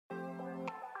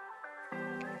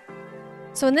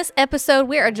So in this episode,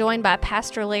 we are joined by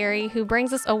Pastor Larry, who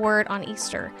brings us a word on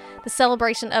Easter, the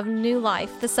celebration of new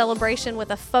life, the celebration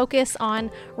with a focus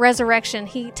on resurrection.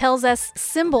 He tells us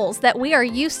symbols that we are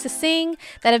used to seeing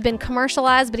that have been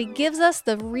commercialized, but he gives us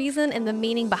the reason and the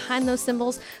meaning behind those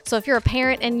symbols. So if you're a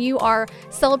parent and you are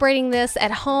celebrating this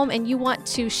at home and you want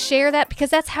to share that, because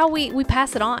that's how we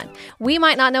pass it on. We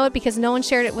might not know it because no one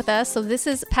shared it with us. So this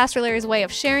is Pastor Larry's way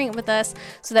of sharing it with us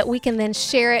so that we can then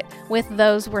share it with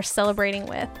those we're celebrating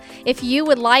with. If you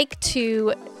would like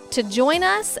to join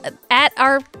us at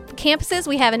our campuses,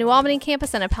 we have a New Albany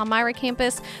campus and a Palmyra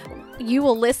campus. You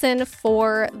will listen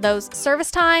for those service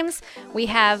times. We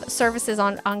have services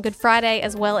on Good Friday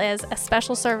as well as a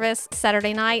special service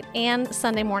Saturday night and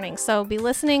Sunday morning. So be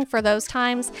listening for those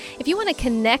times. If you want to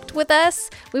connect with us,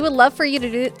 we would love for you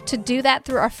to do that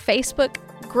through our Facebook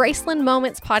Graceland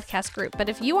Moments podcast group. But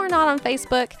if you are not on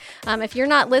Facebook, if you're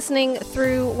not listening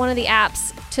through one of the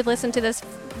apps to listen to this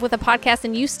with a podcast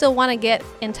and you still want to get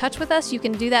in touch with us, you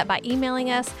can do that by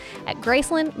emailing us at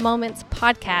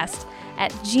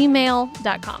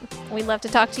gracelandmomentspodcast@gmail.com. We'd love to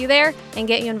talk to you there and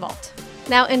get you involved.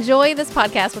 Now enjoy this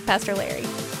podcast with Pastor Larry.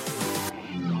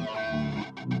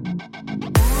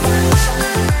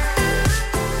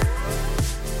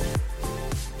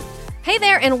 Hey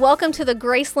there, and welcome to the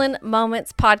Graceland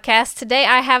Moments podcast. Today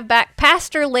I have back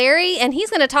Pastor Larry, and he's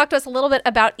going to talk to us a little bit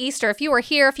about Easter. If you were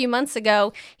here a few months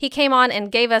ago, he came on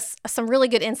and gave us some really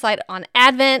good insight on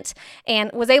Advent and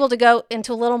was able to go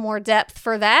into a little more depth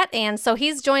for that. And so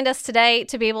he's joined us today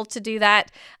to be able to do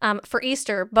that for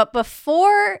Easter. But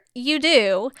before you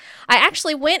do, I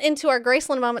actually went into our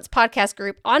Graceland Moments podcast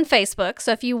group on Facebook.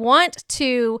 So if you want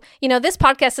to, this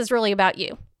podcast is really about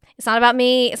you. It's not about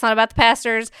me. It's not about the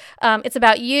pastors. It's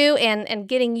about you and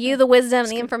getting you the wisdom and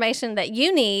the information that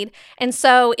you need. And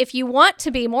so if you want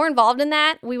to be more involved in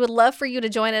that, we would love for you to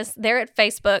join us there at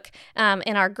Facebook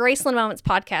in our Graceland Moments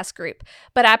podcast group.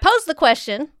 But I posed the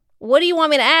question, what do you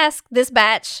want me to ask this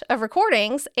batch of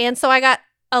recordings? And so I got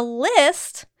a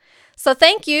list. So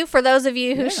thank you for those of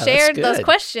you who shared those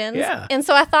questions. Yeah. And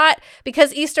so I thought,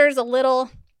 because Easter is a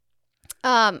little...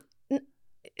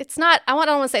 it's not, I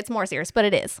don't want to say it's more serious, but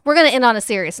it is. We're going to end on a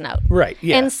serious note. Right.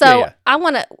 Yeah. And so I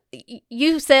want to,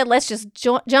 you said, let's just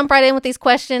jump right in with these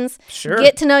questions. Sure.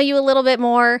 Get to know you a little bit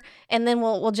more, and then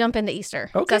we'll jump into Easter.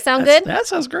 Okay. Does that sound good? That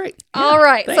sounds great. Yeah, all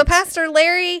right. thanks. So Pastor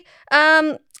Larry,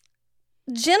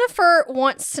 Jennifer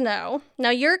wants to know,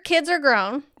 now your kids are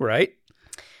grown. Right.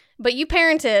 But you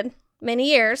parented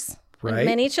many years. Right. And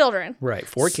many children. Right.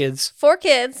 4 kids. 4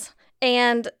 kids.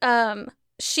 And,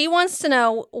 she wants to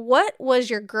know, what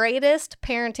was your greatest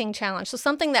parenting challenge? So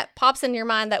something that pops in your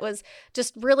mind that was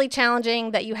just really challenging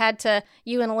that you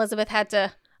and Elizabeth had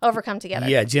to overcome together.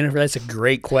 Yeah, Jennifer, that's a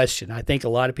great question. I think a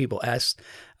lot of people ask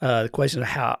the question of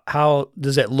how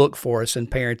does that look for us in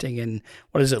parenting, and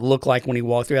what does it look like when we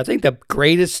walk through? I think the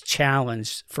greatest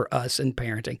challenge for us in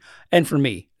parenting, and for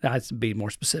me, not to be more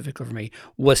specific for me,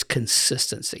 was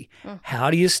consistency.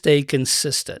 How do you stay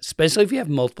consistent, especially if you have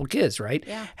multiple kids, right?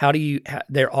 Yeah.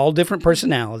 They're all different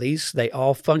personalities. They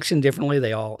all function differently.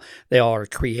 They all are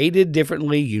created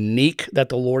differently, unique that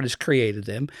the Lord has created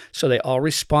them. So they all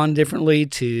respond differently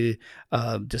to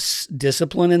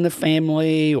discipline in the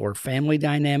family or family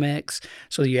dynamics.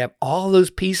 So you have all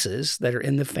those pieces that are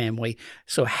in the family.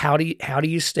 So how do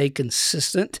you stay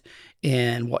consistent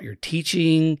in what you're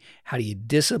teaching? How do you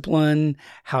discipline?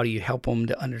 How do you help them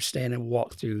to understand and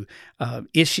walk through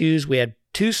issues? We had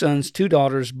 2 sons, 2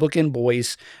 daughters, bookend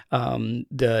boys.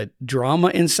 The drama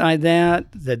inside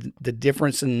that, the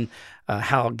difference in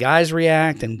how guys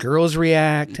react and girls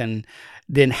react, and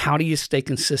then how do you stay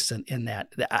consistent in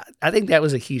that? I think that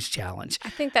was a huge challenge. I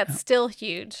think that's still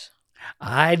huge.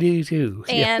 I do too.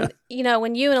 And,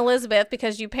 when you and Elizabeth,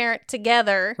 because you parent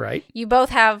together, right, you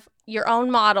both have your own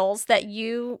models that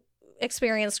you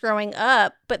experienced growing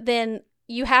up, but then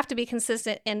you have to be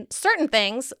consistent in certain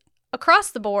things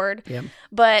across the board. Yep.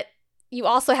 But you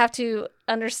also have to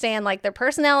understand, like, their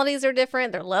personalities are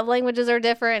different, their love languages are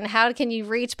different, and how can you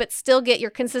reach but still get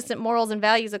your consistent morals and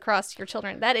values across to your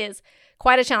children? That is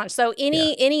quite a challenge. So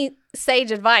any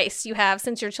sage advice you have,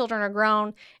 since your children are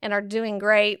grown and are doing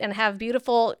great and have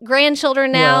beautiful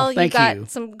grandchildren now? Well, thank You've got you.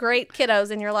 some great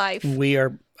kiddos in your life. We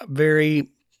are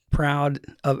very proud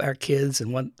of our kids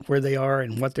and where they are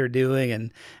and what they're doing,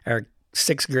 and our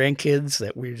 6 grandkids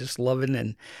that we're just loving.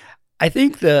 And I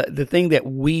think the thing that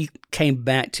we came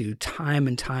back to time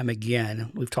and time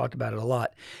again, we've talked about it a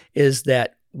lot, is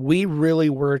that we really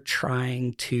were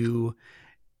trying to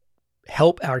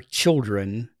help our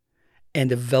children and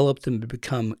develop them to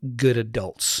become good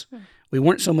adults. we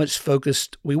weren't so much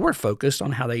focused. We were focused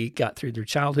on how they got through their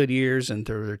childhood years and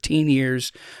through their teen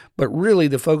years, but really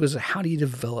the focus is how do you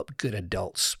develop good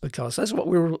adults? Because that's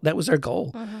what that was our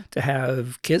goal, to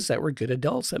have kids that were good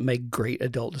adults that made great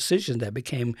adult decisions, that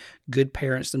became good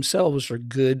parents themselves or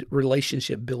good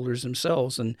relationship builders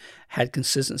themselves and had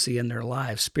consistency in their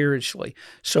lives spiritually.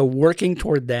 So working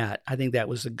toward that, I think that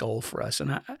was the goal for us.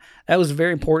 And that was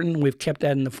very important. We've kept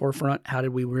that in the forefront. How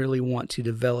did we really want to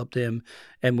develop them?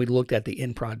 And we looked at the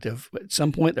end product of, at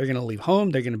some point, they're going to leave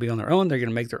home. They're going to be on their own. They're going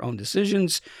to make their own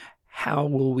decisions. How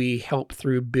will we help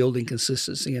through building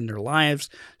consistency in their lives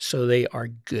so they are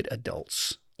good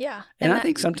adults? Yeah. And I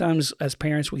think sometimes as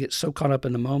parents, we get so caught up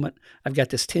in the moment. I've got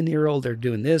this 10-year-old, they're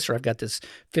doing this, or I've got this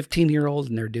 15-year-old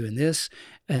and they're doing this.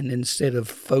 And instead of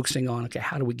focusing on, okay,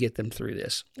 how do we get them through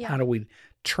this? Yeah. How do we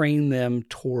train them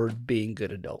toward being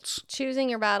good adults? Choosing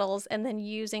your battles and then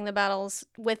using the battles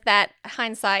with that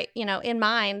hindsight, in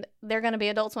mind. They're going to be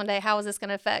adults one day. How is this going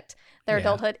to affect their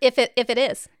adulthood? If it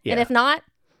is. Yeah. And if not.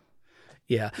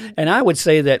 Yeah. And I would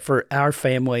say that for our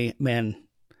family, man,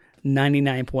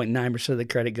 99.9% of the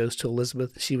credit goes to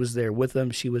Elizabeth. She was there with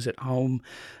them. She was at home.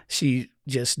 She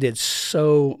just did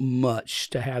so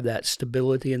much to have that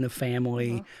stability in the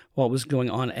family, what was going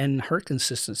on, and her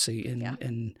consistency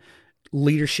in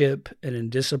leadership and in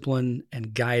discipline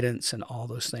and guidance and all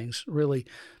those things. Really,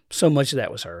 so much of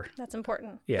that was her. That's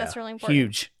important. Yeah. That's really important.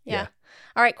 Huge. Yeah.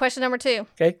 All right. Question number 2.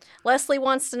 Okay. Leslie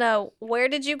wants to know, where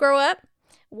did you grow up?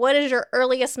 What is your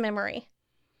earliest memory?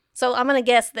 So I'm going to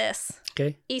guess this.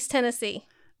 Okay. East Tennessee.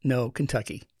 No,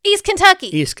 Kentucky. East Kentucky.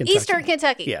 Kentucky. Eastern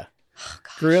Kentucky. Yeah. Oh,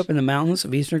 gosh. Grew up in the mountains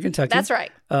of Eastern Kentucky. That's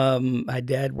right. My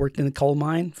dad worked in the coal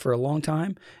mine for a long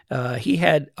time. He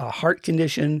had a heart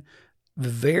condition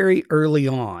very early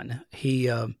on. He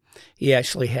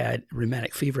actually had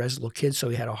rheumatic fever as a little kid, so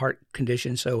he had a heart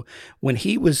condition. So when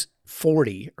he was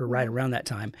 40 or right around that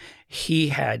time, he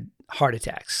had heart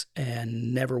attacks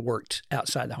and never worked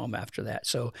outside the home after that.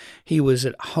 So he was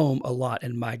at home a lot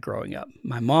in my growing up.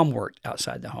 My mom worked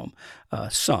outside the home,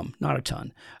 some, not a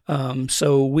ton.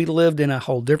 So we lived in a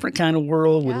whole different kind of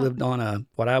world. We lived on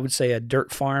what I would say a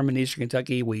dirt farm in Eastern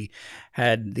Kentucky. We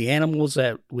had the animals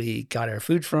that we got our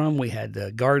food from. We had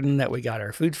the garden that we got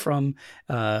our food from.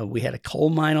 We had a coal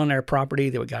mine on our property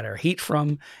that we got our heat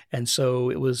from. And so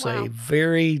it was a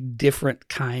very different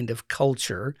kind of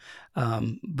culture,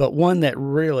 but one that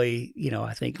really,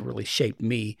 I think really shaped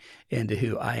me into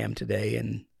who I am today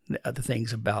and the other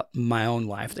things about my own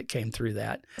life that came through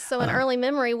that. So an early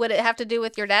memory, would it have to do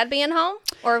with your dad being home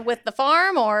or with the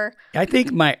farm or? I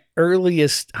think my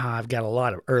earliest, I've got a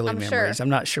lot of early memories. Sure. I'm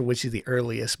not sure which is the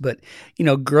earliest, but,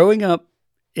 growing up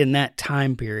in that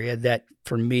time period, that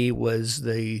for me was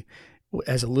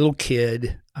as a little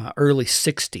kid, early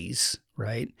 60s,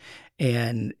 right?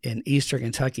 And in Eastern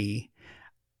Kentucky,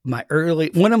 one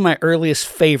of my earliest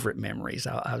favorite memories,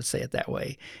 I would say it that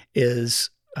way,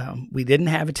 is we didn't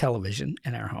have a television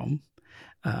in our home,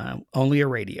 only a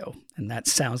radio. And that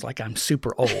sounds like I'm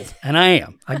super old, and I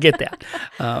am. I get that.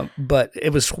 But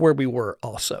it was where we were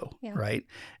also, right?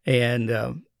 And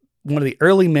one of the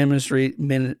early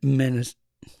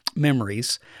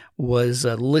memories was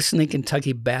listening to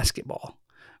Kentucky basketball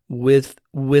with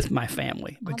my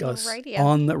family, because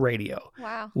on the radio.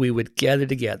 Wow. We would gather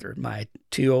together. My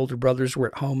 2 older brothers were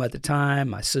at home at the time.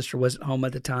 My sister wasn't home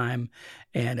at the time.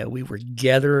 And we would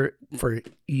gather for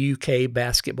UK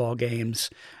basketball games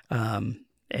and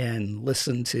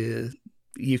listen to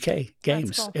UK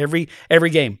games. Cool. Every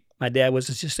game. My dad was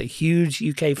just a huge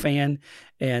UK fan,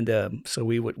 and so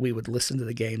we would listen to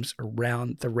the games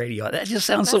around the radio. That just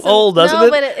sounds so old, doesn't it?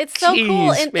 No, but it's so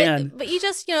cool. And but you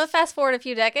just fast forward a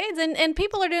few decades, and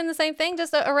people are doing the same thing,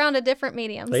 just around a different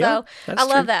medium. That's I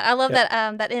love true. that. I love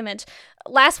that image.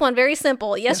 Last one, very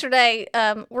simple. Yesterday,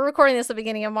 we're recording this at the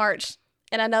beginning of March,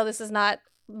 and I know this is not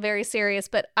very serious,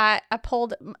 but I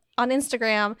pulled on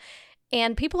Instagram,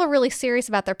 and people are really serious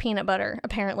about their peanut butter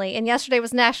apparently. And yesterday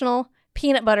was National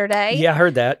Peanut Butter Day. Yeah, I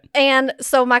heard that. And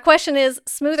so my question is,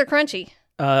 smooth or crunchy?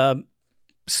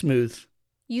 Smooth.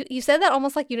 You said that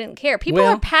almost like you didn't care. People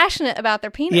are passionate about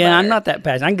their peanut butter. Yeah, I'm not that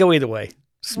passionate. I can go either way.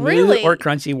 Smooth Really? or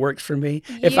crunchy works for me.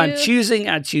 If I'm choosing,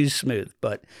 I choose smooth,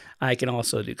 but I can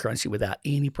also do crunchy without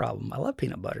any problem. I love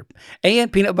peanut butter.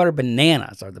 And peanut butter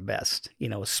bananas are the best.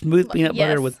 Smooth peanut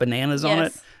butter with bananas on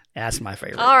it. That's my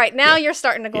favorite. All right, now you're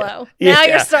starting to glow. Yeah. Now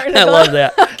you're starting to glow. I love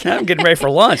that. Now I'm getting ready for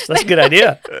lunch. That's a good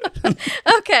idea.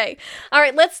 Okay. All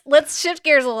right, let's shift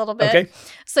gears a little bit. Okay.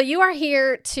 So you are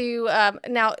here to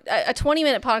now a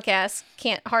 20-minute podcast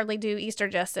can't hardly do Easter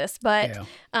justice, but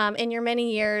in your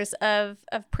many years of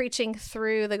preaching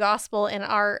through the gospel and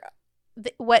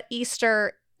what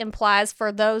Easter implies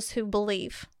for those who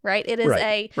believe, right? It is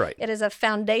Right. it is a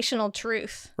foundational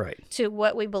truth Right. to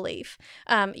what we believe.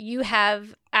 You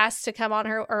have asked to come on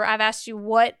here, or I've asked you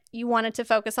what you wanted to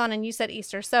focus on, and you said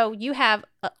Easter. So you have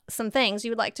some things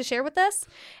you would like to share with us,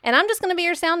 and I'm just going to be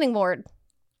your sounding board.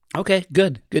 Okay,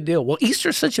 good deal. Well, Easter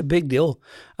is such a big deal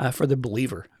for the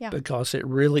believer because it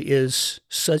really is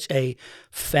such a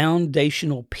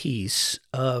foundational piece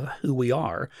of who we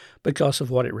are because of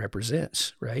what it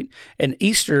represents, right? And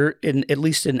Easter, at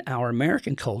least in our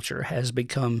American culture, has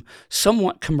become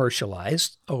somewhat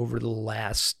commercialized over the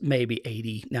last maybe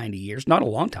 80, 90 years. Not a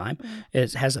long time.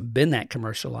 It hasn't been that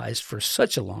commercialized for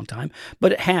such a long time,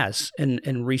 but it has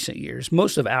in recent years.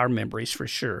 Most of our memories, for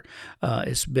sure,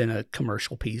 it's been a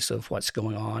commercial piece of what's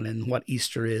going on and what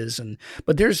Easter is.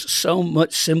 But there's so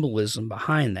much symbolism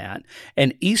behind that.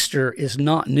 And Easter is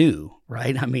not new,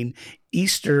 right? I mean,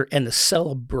 Easter and the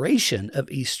celebration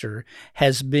of Easter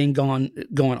has been going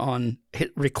on,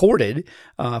 recorded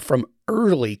from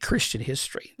early Christian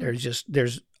history.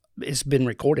 It's been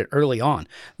recorded early on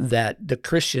that the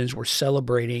Christians were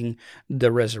celebrating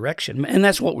the resurrection. And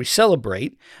that's what we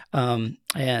celebrate. And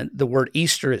the word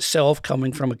Easter itself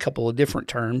coming from a couple of different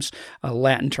terms,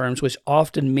 Latin terms, which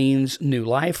often means new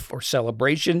life or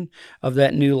celebration of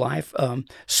that new life.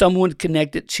 Some would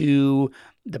connect it to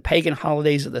the pagan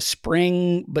holidays of the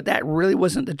spring, but that really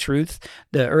wasn't the truth.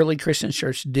 The early Christian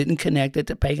church didn't connect it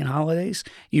to pagan holidays.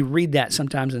 You read that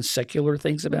sometimes in secular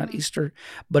things about Easter,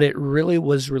 but it really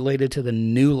was related to the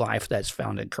new life that's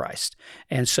found in Christ.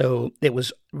 And so it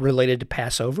was related to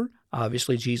Passover.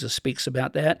 Obviously, Jesus speaks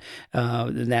about that,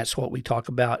 and that's what we talk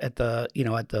about at the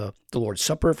Lord's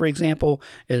Supper, for example,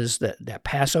 is that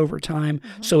Passover time.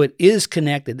 So it is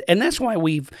connected, and that's why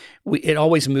it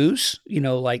always moves.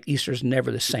 Like Easter's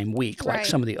never the same week, like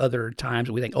some of the other times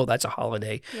we think, oh, that's a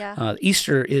holiday. Yeah.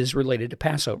 Easter is related to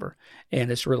Passover, and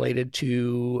it's related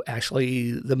to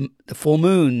actually the full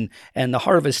moon and the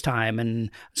harvest time,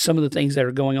 and some of the things that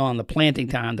are going on, the planting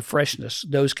time, the freshness,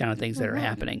 those kind of things that are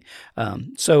happening.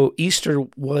 So Easter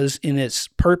was in its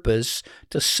purpose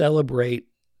to celebrate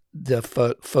the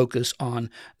focus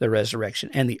on the resurrection.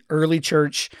 And the early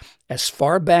church, as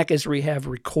far back as we have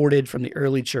recorded from the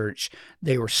early church,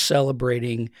 they were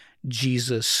celebrating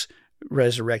Jesus'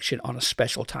 resurrection on a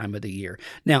special time of the year.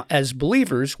 Now, as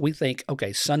believers, we think,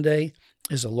 okay, Sunday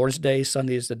is the Lord's Day.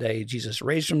 Sunday is the day Jesus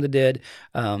raised from the dead.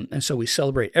 And so we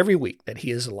celebrate every week that he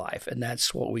is alive, and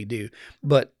that's what we do.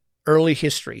 But early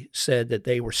history said that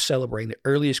they were celebrating, the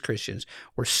earliest Christians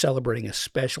were celebrating a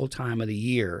special time of the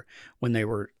year when they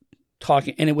were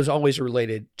talking, and it was always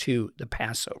related to the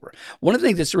Passover. One of the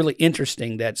things that's really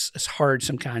interesting, it's hard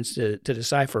sometimes to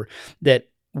decipher, that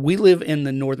we live in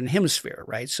the northern hemisphere,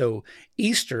 right? So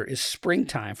Easter is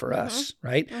springtime for us,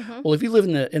 right? Well, if you live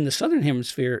in the southern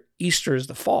hemisphere, Easter is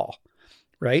the fall.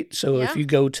 Right? So if you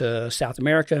go to South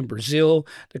America and Brazil,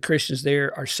 the Christians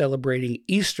there are celebrating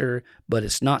Easter, but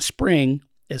it's not spring,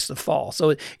 it's the fall.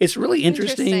 So it's really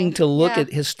interesting to look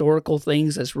at historical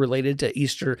things that's related to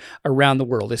Easter around the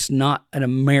world. It's not an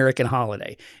American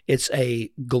holiday. It's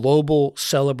a global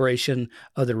celebration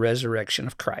of the resurrection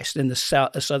of Christ. In the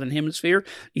southern hemisphere,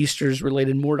 Easter is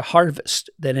related more to harvest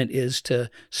than it is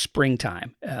to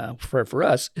springtime. For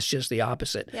us, it's just the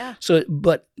opposite. Yeah. So,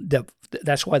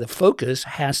 that's why the focus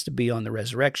has to be on the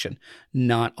resurrection,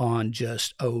 not on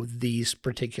just, these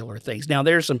particular things. Now,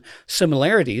 there's some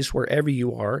similarities wherever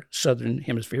you are, southern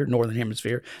hemisphere, northern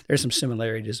hemisphere. There's some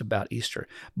similarities about Easter,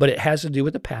 but it has to do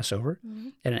with the Passover,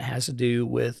 and it has to do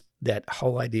with that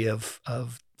whole idea of the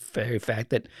very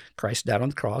fact that Christ died on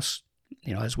the cross.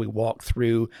 As we walk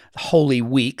through the Holy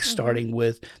Week, starting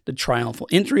with the triumphal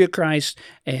entry of Christ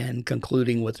and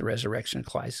concluding with the resurrection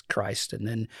of Christ, and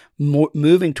then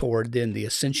moving toward then the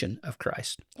ascension of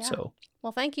Christ. Yeah. So,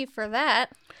 well, thank you for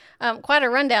that. Quite a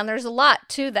rundown. There's a lot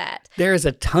to that. There is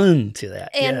a ton to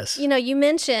that, and, yes. You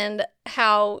mentioned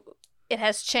how it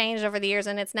has changed over the years,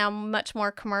 and it's now much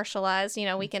more commercialized.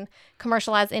 We can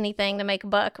commercialize anything to make a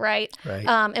buck, right? Right.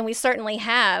 And we certainly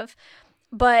have.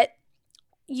 But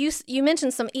you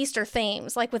mentioned some Easter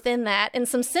themes, like within that, and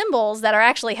some symbols that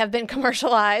have been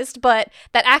commercialized, but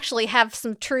that actually have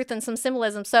some truth and some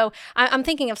symbolism. So I'm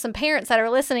thinking of some parents that are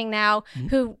listening now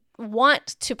who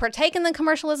want to partake in the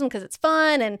commercialism because it's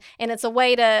fun and it's a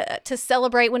way to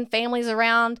celebrate when family's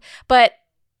around, but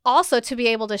also to be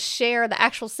able to share the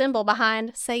actual symbol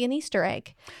behind, say, an Easter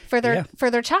egg for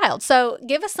their child. So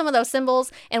give us some of those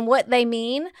symbols and what they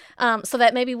mean, so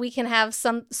that maybe we can have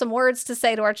some words to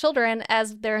say to our children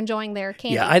as they're enjoying their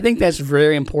candy. Yeah, I think that's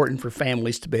very important for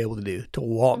families to be able to do, to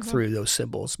walk through those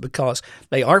symbols, because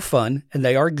they are fun and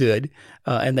they are good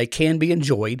and they can be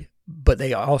enjoyed, but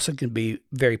they also can be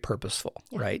very purposeful,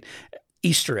 right?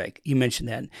 Easter egg, you mentioned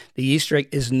that. The Easter egg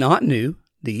is not new.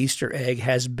 The Easter egg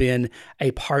has been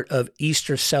a part of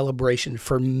Easter celebration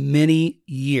for many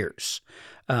years.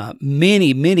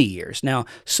 Many years. Now,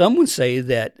 some would say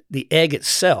that the egg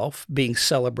itself being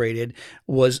celebrated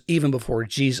was even before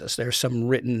Jesus. There's some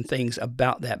written things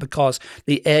about that because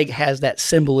the egg has that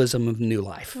symbolism of new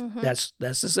life. That's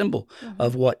the symbol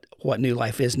of what new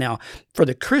life is. Now, for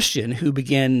the Christian who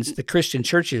begins the Christian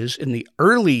churches in the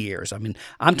early years, I mean,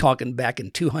 I'm talking back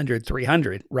in 200,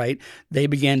 300, right? They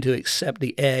began to accept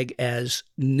the egg as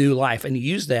new life and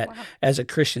use that as a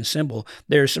Christian symbol.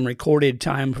 There's some recorded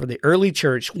time for the early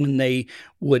church when they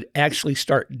would actually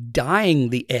start dyeing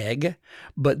the egg,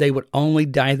 but they would only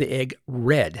dye the egg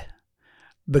red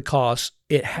because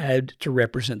it had to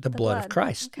represent the blood of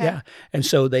Christ. Okay. Yeah. And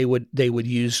so they would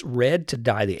use red to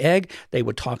dye the egg. They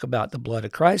would talk about the blood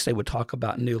of Christ. They would talk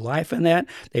about new life in that.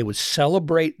 They would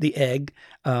celebrate the egg,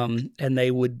 and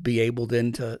they would be able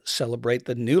then to celebrate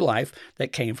the new life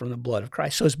that came from the blood of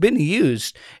Christ. So it's been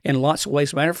used in lots of ways.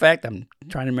 As a matter of fact, I'm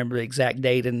trying to remember the exact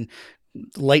date, in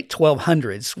late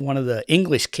 1200s, one of the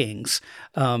English kings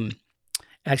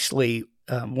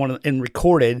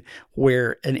recorded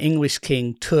where an English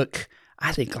king took,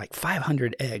 I think, like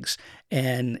 500 eggs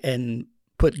and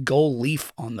put gold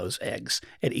leaf on those eggs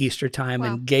at Easter time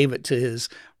and gave it to his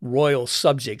royal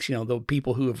subjects, the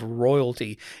people who have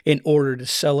royalty, in order to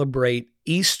celebrate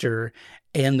Easter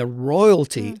and the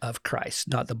royalty of Christ,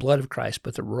 not the blood of Christ,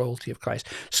 but the royalty of Christ.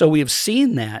 So we have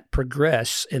seen that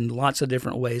progress in lots of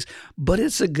different ways, but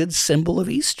it's a good symbol of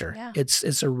Easter. Yeah.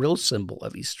 It's a real symbol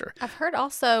of Easter. I've heard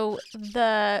also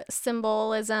the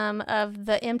symbolism of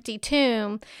the empty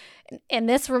tomb, and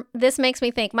this makes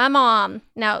me think. My mom,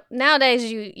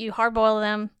 nowadays you hard boil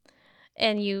them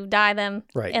and you dye them,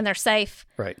 right, and they're safe.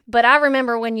 Right. But I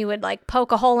remember when you would like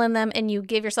poke a hole in them and you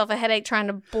give yourself a headache trying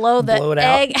to blow it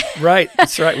egg. out. Right.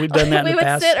 That's right. We've done that in the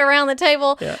past. We would sit around the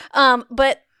table. Yeah.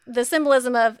 But the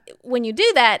symbolism of when you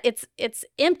do that, it's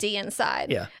empty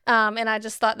inside. Yeah. And I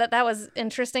just thought that was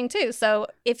interesting too. So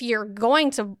if you're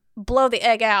going to blow the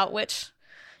egg out, which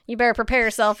you better prepare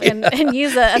yourself and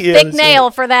use a thick nail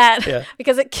for that,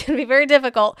 because it can be very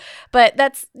difficult. But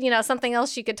that's something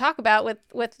else you could talk about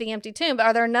with the empty tomb.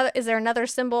 But is there another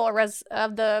symbol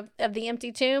of the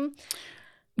empty tomb?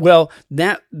 Well,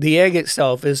 the egg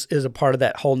itself is a part of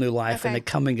that whole new life and the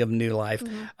coming of new life.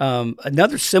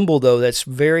 Another symbol, though, that's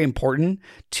very important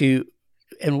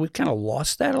and we've kind of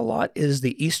lost that a lot, is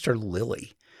the Easter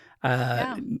lily.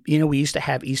 We used to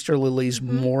have Easter lilies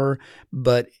more,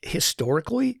 but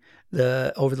historically,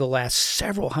 over the last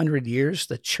several hundred years,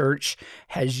 the church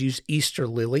has used Easter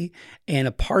lily, and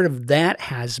a part of that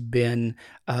has been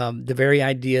the very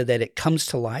idea that it comes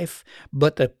to life,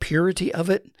 but the purity of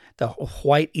it. The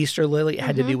white Easter lily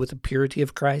had to do with the purity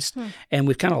of Christ, and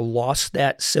we've kind of lost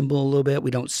that symbol a little bit.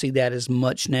 We don't see that as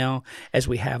much now as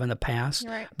we have in the past.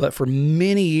 Right. But for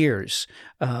many years,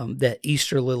 that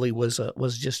Easter lily was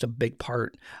just a big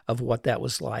part of what that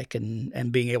was like,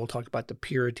 and being able to talk about the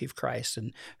purity of Christ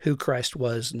and who Christ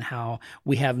was and how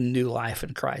we have new life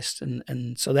in Christ,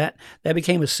 and so that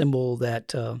became a symbol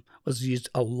that was used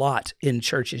a lot in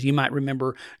churches. You might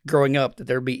remember growing up that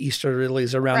there'd be Easter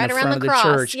lilies around the front of the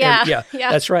church. Yeah.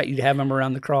 That's right. You'd have them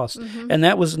around the cross, and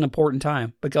that was an important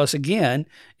time because again,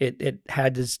 it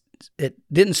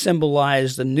didn't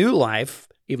symbolize the new life,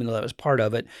 even though that was part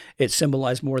of it. It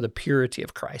symbolized more the purity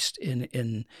of Christ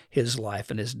in his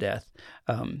life and his death.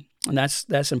 And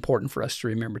that's important for us to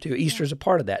remember too. Easter is a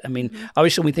part of that. I mean,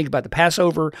 obviously, when we think about the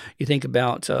Passover, you think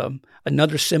about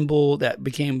another symbol that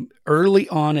became early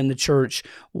on in the church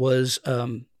was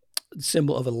the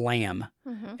symbol of a lamb.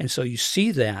 And so you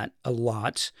see that a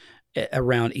lot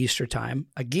around Easter time.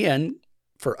 Again,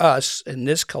 for us in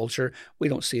this culture, we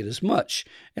don't see it as much.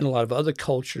 In a lot of other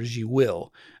cultures, you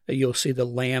will. You'll see the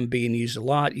lamb being used a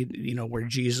lot, where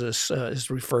Jesus is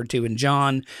referred to in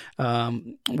John,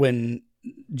 when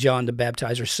John the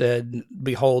Baptizer said,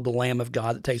 "Behold, the Lamb of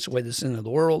God that takes away the sin of the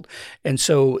world." And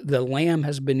so the lamb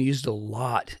has been used a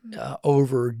lot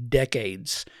over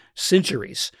decades,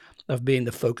 centuries, of being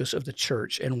the focus of the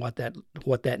church and what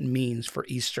that means for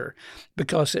Easter,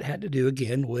 because it had to do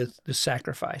again with the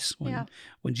sacrifice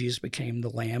when Jesus became the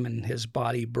lamb and his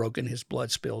body broken, his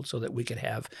blood spilled, so that we could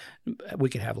have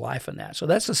life in that. So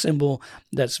that's a symbol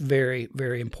that's very,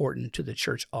 very important to the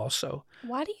church also.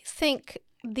 Why do you think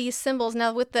these symbols,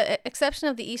 now with the exception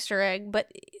of the Easter egg,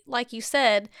 but like you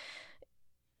said,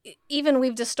 even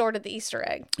we've distorted the Easter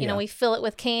egg. We fill it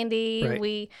with candy.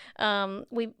 Right.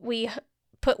 We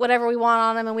put whatever we want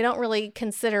on them, and we don't really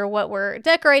consider what we're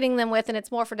decorating them with, and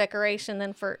it's more for decoration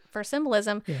than for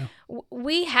symbolism. Yeah.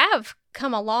 We have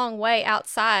come a long way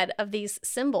outside of these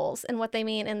symbols and what they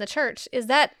mean in the church.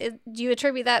 Do you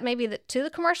attribute that maybe to the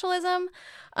commercialism?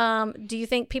 Do you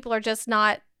think people are just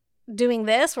not doing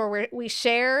this, where we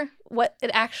share what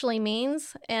it actually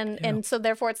means, and so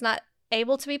therefore it's not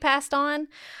able to be passed on?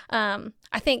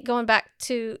 I think going back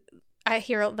to, I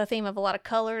hear the theme of a lot of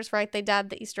colors, right? They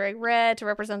dyed the Easter egg red to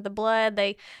represent the blood.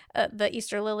 The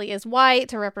Easter lily is white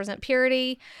to represent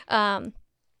purity. And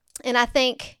I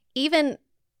think even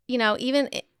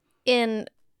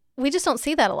we just don't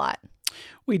see that a lot.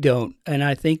 We don't, and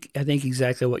I think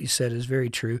exactly what you said is very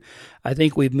true. I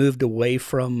think we've moved away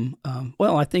from.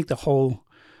 I think the whole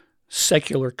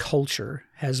secular culture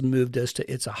has moved us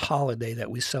to it's a holiday that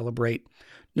we celebrate,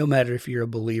 no matter if you're a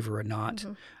believer or not.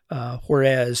 Mm-hmm.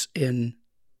 Whereas in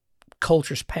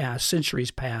cultures past,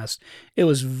 centuries past, it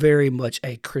was very much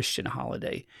a Christian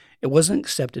holiday. It wasn't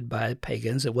accepted by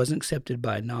pagans. It wasn't accepted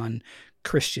by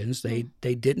non-Christians. They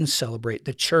didn't celebrate.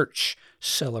 The church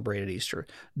celebrated Easter.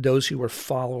 Those who were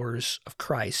followers of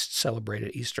Christ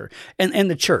celebrated Easter. And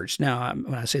the church. Now,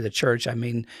 when I say the church, I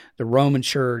mean the Roman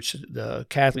Church, the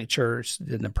Catholic Church,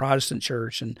 then the Protestant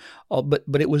Church, and all. But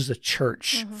it was the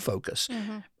church focus.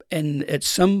 Mm-hmm. And at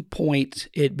some point,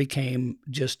 it became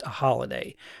just a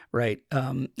holiday, right?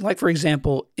 Like, for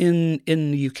example, in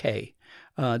the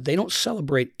UK, they don't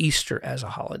celebrate Easter as a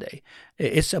holiday.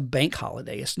 It's a bank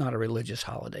holiday. It's not a religious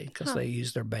holiday because they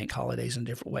use their bank holidays in a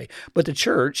different way. But the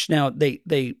church, now, they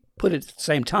put it at the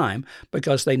same time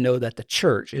because they know that the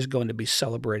church is going to be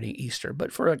celebrating Easter.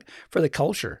 But for the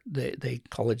culture, they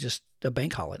call it just a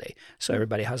bank holiday. So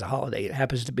everybody has a holiday. It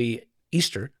happens to be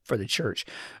Easter for the church,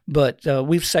 but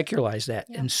we've secularized that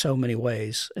in so many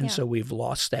ways, and so we've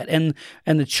lost that. And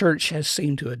the church has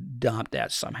seemed to adopt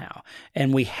that somehow,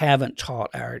 and we haven't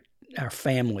taught our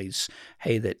families,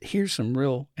 hey, that here's some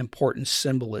real important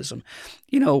symbolism.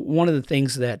 One of the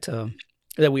things that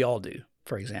we all do,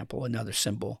 for example, another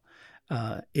symbol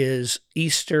is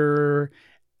Easter.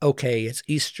 Okay, it's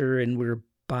Easter, and we're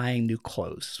buying new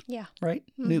clothes. Yeah. Right?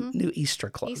 Mm-hmm. New Easter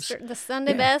clothes. Easter, the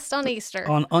Sunday best on Easter.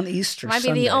 On Easter Might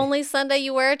Sunday. be the only Sunday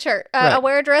you wear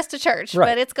wear a dress to church,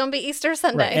 but it's going to be Easter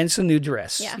Sunday. Right. And it's a new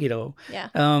dress, Yeah.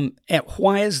 And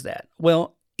why is that?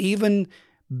 Well, even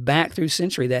back through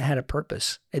century, that had a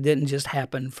purpose. It didn't just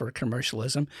happen for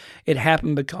commercialism. It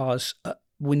happened because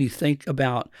when you think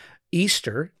about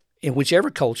Easter, in whichever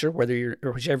culture,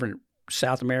 whichever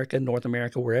South America, North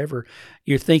America, wherever,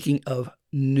 you're thinking of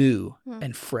new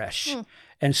and fresh.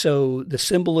 And so the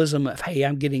symbolism of, hey,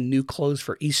 I'm getting new clothes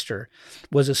for Easter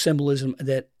was a symbolism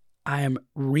that I am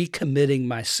recommitting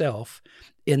myself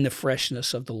in the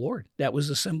freshness of the Lord. That was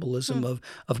the symbolism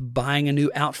of buying a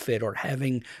new outfit or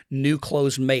having new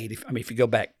clothes made. If you go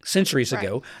back centuries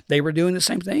ago, they were doing the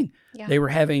same thing. Yeah. They were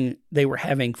having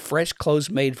fresh clothes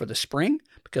made for the spring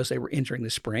because they were entering the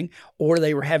spring, or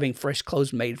they were having fresh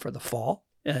clothes made for the fall.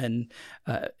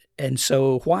 And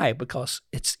so why? Because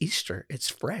it's Easter. It's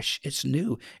fresh. It's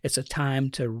new. It's a time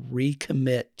to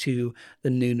recommit to the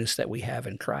newness that we have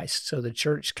in Christ. So the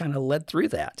church kind of led through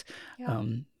that. Yeah.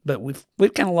 But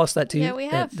we've kind of lost that too. Yeah, we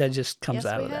have. That just comes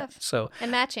out of that. So and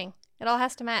matching. It all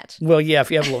has to match. Well, yeah, if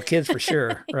you have little kids, for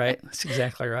sure, right? That's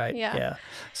exactly right. Yeah.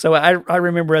 So I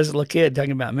remember as a little kid,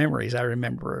 talking about memories, I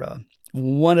remember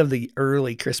one of the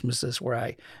early Christmases where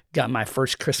I got my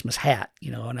first Christmas hat,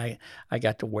 and I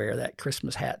got to wear that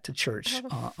Christmas hat to church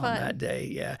on that day.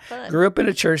 Yeah. Fun. Grew up in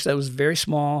a church that was very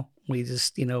small. We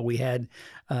just, we had,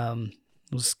 it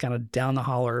was kind of down the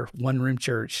holler, one-room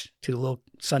church, 2 little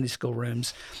Sunday school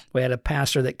rooms. We had a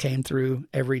pastor that came through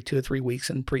every 2 or 3 weeks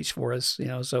and preached for us,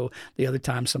 so the other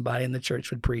time somebody in the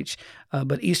church would preach.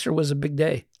 But Easter was a big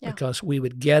day because we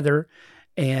would gather,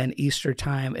 and Easter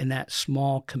time in that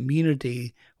small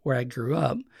community where I grew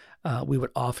up, we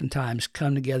would oftentimes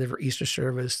come together for Easter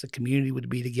service. The community would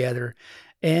be together.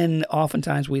 And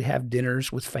oftentimes we'd have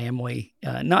dinners with family,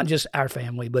 not just our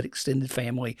family, but extended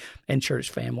family and church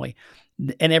family.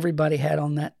 And everybody had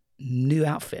on that new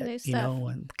outfit,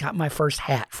 and got my first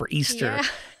hat for Easter,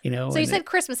 So you said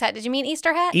Christmas hat. Did you mean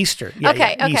Easter hat? Easter. Yeah,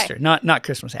 okay. Easter, not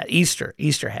Christmas hat. Easter hat.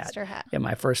 Easter hat. Yeah,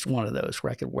 my first one of those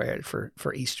where I could wear it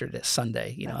for Easter this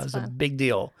Sunday. It was a big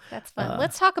deal. That's fun.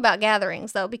 Let's talk about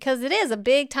gatherings though, because it is a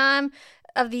big time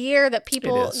of the year that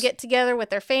people get together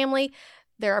with their family.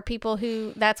 There are people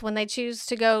who that's when they choose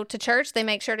to go to church. They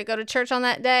make sure to go to church on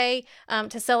that day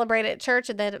to celebrate at church.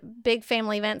 And then big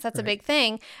family events, that's a big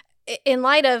thing. In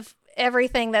light of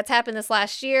everything that's happened this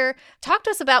last year. Talk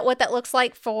to us about what that looks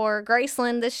like for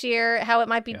Graceland this year, how it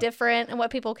might be different, and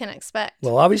what people can expect.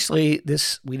 Well, obviously,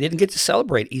 we didn't get to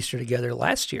celebrate Easter together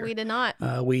last year. We did not.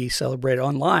 We celebrated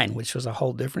online, which was a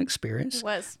whole different experience. It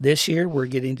was. This year, we're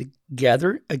getting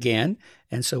together again,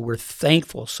 and so we're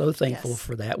thankful, so thankful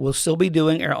for that. We'll still be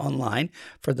doing our online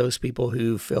for those people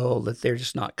who feel that they're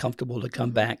just not comfortable to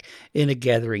come back in a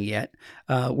gathering yet.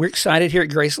 We're excited here at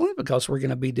Graceland because we're going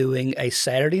to be doing a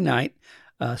Saturday night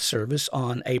service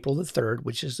on April the 3rd,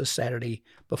 which is the Saturday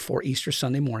before Easter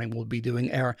Sunday morning. We'll be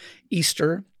doing our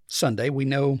Easter Sunday. We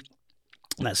know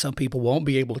that some people won't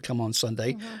be able to come on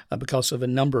Sunday because of a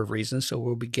number of reasons. So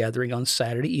we'll be gathering on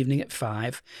Saturday evening at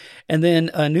 5. And then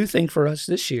a new thing for us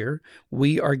this year,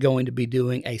 we are going to be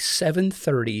doing a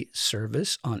 7:30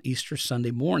 service on Easter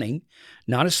Sunday morning,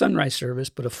 not a sunrise service,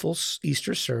 but a full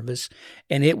Easter service,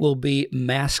 and it will be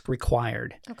mask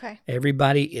required. Okay.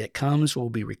 Everybody that comes will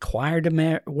be required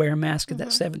to wear a mask at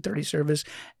that 7:30 service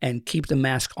and keep the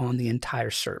mask on the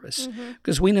entire service.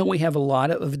 Because we know we have a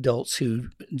lot of adults who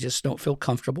just don't feel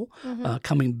comfortable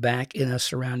coming back in a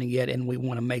surrounding yet, and we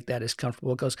want to make that as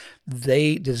comfortable because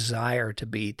they desire to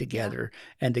be together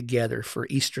and together for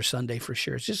Easter Sunday for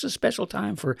sure. It's just a special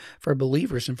time for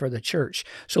believers and for the church.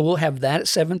 So we'll have that at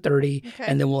 7:30,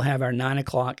 and then we'll have our 9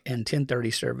 o'clock and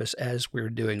 10:30 service as we're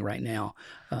doing right now.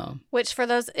 Which for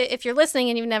those, if you're listening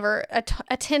and you've never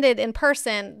attended in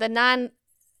person, the 9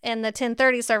 and the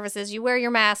 10:30 services, you wear your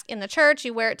mask in the church,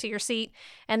 you wear it to your seat,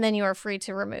 and then you are free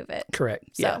to remove it. Correct.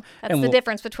 So that's the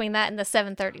difference between that and the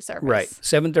 7:30 service. Right.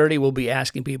 7:30, we'll be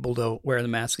asking people to wear the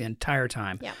mask the entire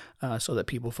time so that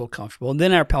people feel comfortable. And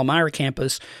then our Palmyra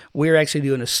campus, we're actually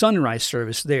doing a sunrise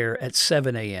service there at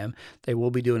 7 a.m. They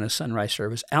will be doing a sunrise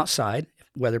service outside,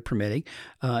 weather permitting,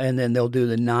 and then they'll do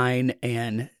the 9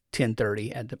 and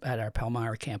 10:30 at our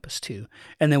Palmyra campus too.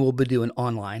 And then we'll be doing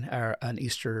online, an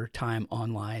Easter time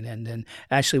online. And then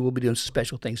actually we'll be doing some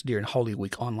special things during Holy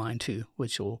Week online too,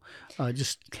 which will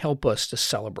just help us to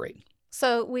celebrate.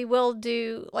 So we will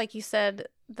do, like you said,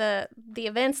 the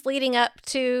events leading up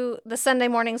to the Sunday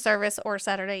morning service or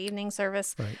Saturday evening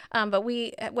service. Right. But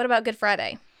what about Good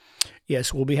Friday?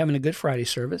 Yes, we'll be having a Good Friday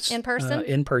service. In person?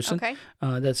 In person. Okay.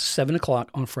 That's 7 o'clock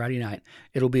on Friday night.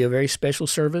 It'll be a very special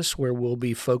service where we'll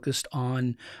be focused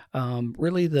on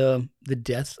really the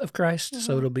death of Christ.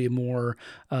 So it'll be a more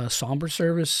somber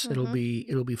service. It'll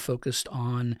be focused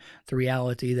on the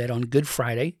reality that on Good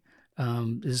Friday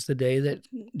is the day that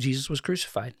Jesus was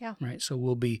crucified. Yeah. Right. So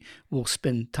we'll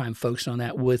spend time focused on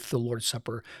that with the Lord's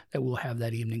Supper that we'll have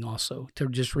that evening also, to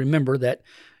just remember that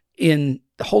in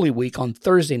the Holy Week on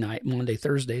Thursday night, Monday,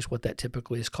 Thursday is what that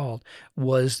typically is called,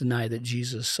 was the night that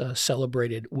Jesus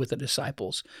celebrated with the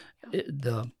disciples,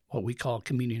 what we call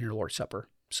communion or Lord's Supper.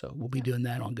 So we'll be doing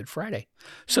that on Good Friday.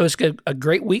 So it's a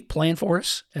great week planned for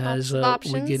us as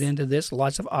we get into this.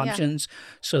 Lots of options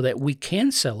so that we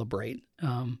can celebrate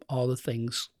all the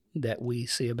things that we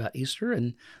see about Easter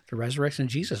and the resurrection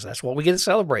of Jesus. That's what we get to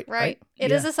celebrate. Right.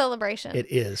 It is a celebration. It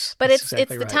is. But it's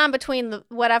the time between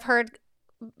what I've heard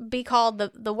be called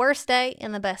the worst day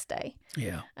and the best day.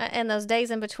 Yeah. And those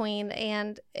days in between.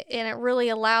 And it really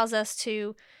allows us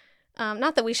to,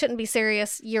 not that we shouldn't be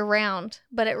serious year round,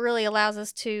 but it really allows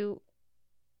us to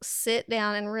sit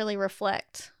down and really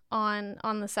reflect on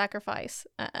the sacrifice.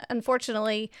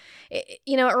 Unfortunately,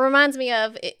 it reminds me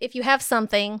of if you have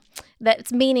something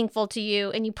that's meaningful to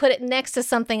you and you put it next to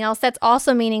something else that's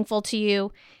also meaningful to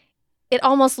you, it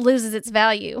almost loses its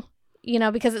value.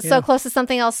 Because it's so close to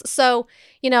something else. So,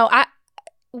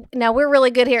 now we're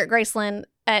really good here at Graceland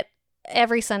at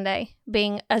every Sunday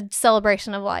being a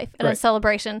celebration of life and a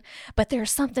celebration. But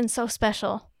there's something so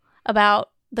special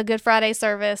about the Good Friday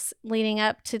service leading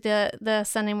up to the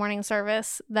Sunday morning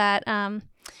service that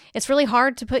it's really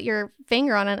hard to put your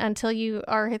finger on it until you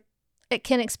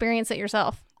can experience it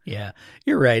yourself. Yeah,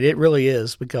 you're right. It really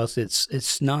is, because it's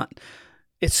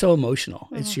so emotional.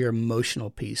 It's your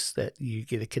emotional piece that you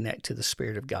get to connect to the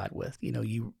Spirit of God with.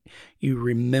 You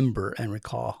remember and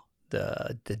recall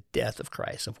the death of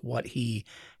Christ, of what he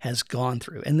has gone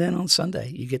through. And then on Sunday,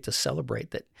 you get to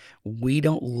celebrate that we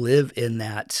don't live in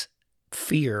that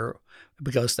fear,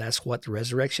 because that's what the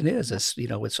resurrection is.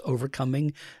 It's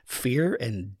overcoming fear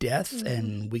and death,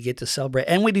 and we get to celebrate.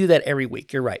 And we do that every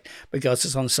week. You're right, because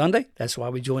it's on Sunday. That's why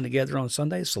we join together on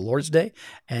Sunday. It's the Lord's Day,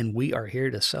 and we are here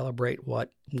to celebrate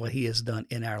what he has done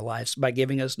in our lives by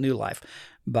giving us new life,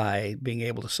 by being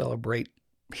able to celebrate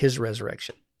his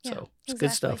resurrection. So it's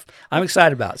good stuff. I'm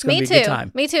excited about it. It's going to be a good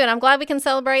time. Me too. And I'm glad we can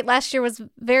celebrate. Last year was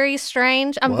very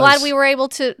strange. I'm glad we were able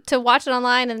to watch it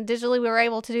online and digitally we were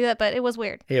able to do that, but it was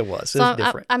weird. It was. So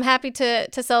different. I'm happy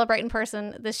to celebrate in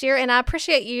person this year. And I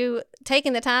appreciate you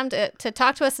taking the time to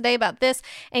talk to us today about this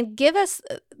and give us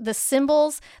the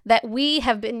symbols that we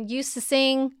have been used to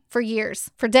seeing for years,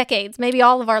 for decades, maybe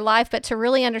all of our life, but to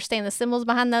really understand the symbols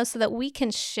behind those so that we can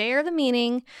share the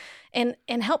meaning and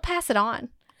help pass it on.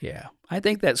 Yeah, I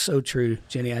think that's so true,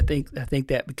 Jenny. I think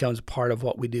that becomes part of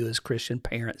what we do as Christian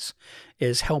parents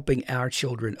is helping our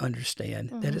children understand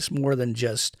that it's more than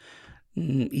just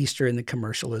Easter in the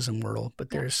commercialism world, but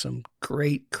there's some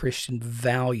great Christian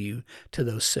value to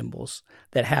those symbols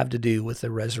that have to do with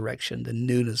the resurrection, the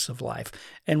newness of life,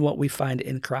 and what we find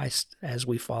in Christ as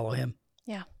we follow him.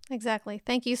 Yeah. Exactly.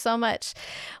 Thank you so much.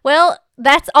 Well,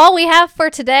 that's all we have for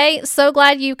today. So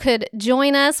glad you could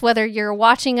join us, whether you're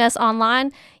watching us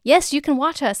online. Yes, you can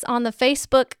watch us on the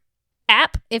Facebook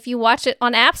app if you watch it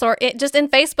on apps or just in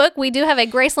Facebook. We do have a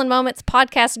Graceland Moments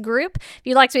podcast group. If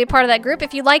you'd like to be a part of that group,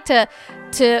 if you'd like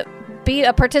to be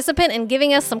a participant in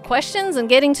giving us some questions and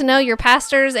getting to know your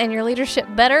pastors and your leadership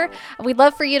better, we'd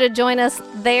love for you to join us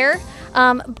there.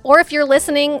 Or if you're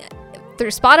listening through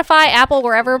Spotify, Apple,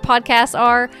 wherever podcasts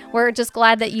are, we're just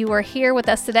glad that you were here with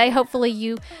us today. Hopefully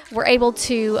you were able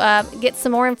to get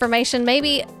some more information,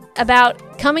 maybe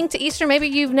about coming to Easter. Maybe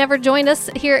you've never joined us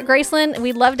here at Graceland.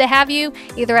 We'd love to have you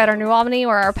either at our New Albany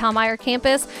or our Palmyra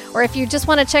campus. Or if you just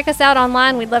want to check us out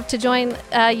online, we'd love to join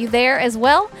you there as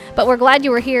well. But we're glad you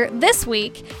were here this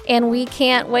week, and we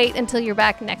can't wait until you're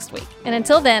back next week. And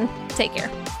until then, take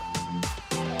care.